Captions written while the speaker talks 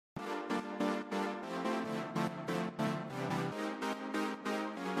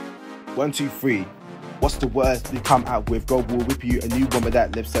1, 2, 3. What's the words we come out with? God will whip you a new one with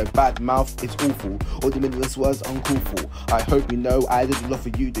that lip so bad mouth, it's awful. All the meaningless words uncalled for. I hope you know I did a lot for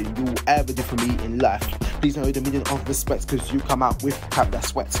you than you will ever do for me in life. Please know the meaning of respect, cause you come out with crap that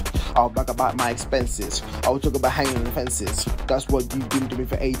sweat. I'll brag about my expenses. I'll talk about hanging on the fences. That's what you've been doing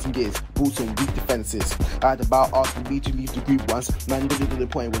for 18 years. Bought some weak defenses. I had about asking me to leave the group once. Man did it to the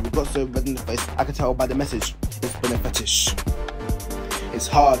point where we got so red in the face. I could tell by the message, it's been a fetish. It's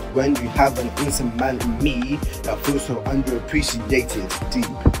hard when you have an innocent man in me that feels so underappreciated deep.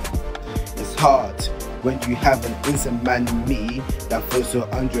 It's hard when you have an innocent man in me that feels so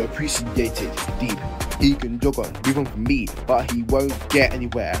underappreciated deep. He can jog on, move on from me, but he won't get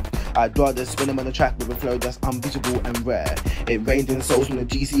anywhere. I'd rather spin him on a track with a flow that's unbeatable and rare. It rained in souls from the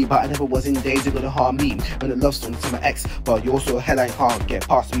GC, but I never was in danger gonna harm me. When the love song to my ex, but you're so hell I can't get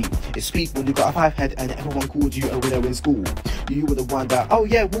past me. It's peak when you got a 5 head and everyone called you a winner in school. You were the one that, oh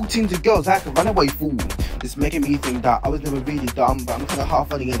yeah, walked into girls like a runaway fool. This making me think that I was never really dumb, but I'm kinda half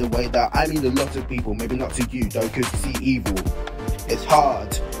funny in the way that I mean a lot to people, maybe not to you though, cause you see evil. It's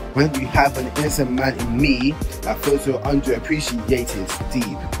hard when you have an innocent man in me that feels so underappreciated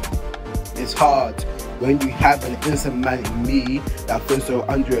deep. It's hard when you have an innocent man in me that feels so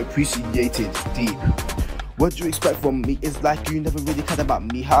underappreciated deep. What do you expect from me? It's like you never really cared about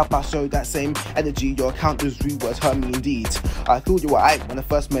me. How about show that same energy? Your countless rude words hurt me indeed. I thought you were aight when I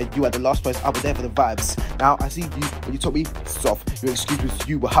first met you at the last place. I was there for the vibes. Now I see you when you told me soft. Your excuse was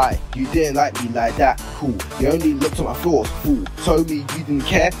you were high. You didn't like me like that. Cool. You only looked at my flaws. Fool. Told me you didn't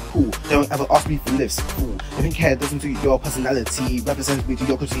care. Cool. Don't ever ask me for lifts. Fool. Living care doesn't suit your personality. Represents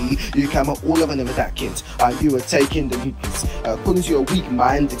mediocrity. You came up all over with that kid. And you were taking the weakness. According to your weak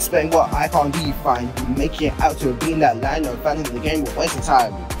mind, explain what I can't define. You make it out to be in that line of finding the game with wasting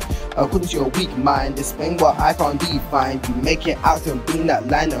time. According to your weak mind, explain what I can't define. You make it out to be in that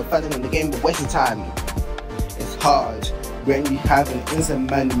line of finding the game with wasting time. It's hard when you have an innocent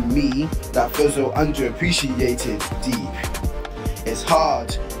man in me that feels so underappreciated deep. It's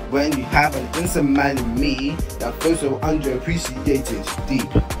hard when you have an innocent man in me that feels so underappreciated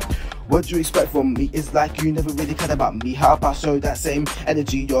deep. What do you expect from me? It's like you never really cared about me. How about show that same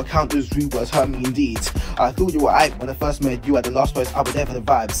energy? Your countless rude words hurt me indeed. I thought you were aight when I first met you at the last place. I was there for the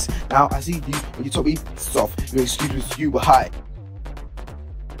vibes. Now I see you when you told me soft. Your excuse was you were high.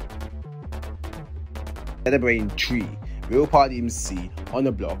 The Braintree, real party MC on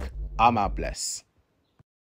the block. I'm out bless.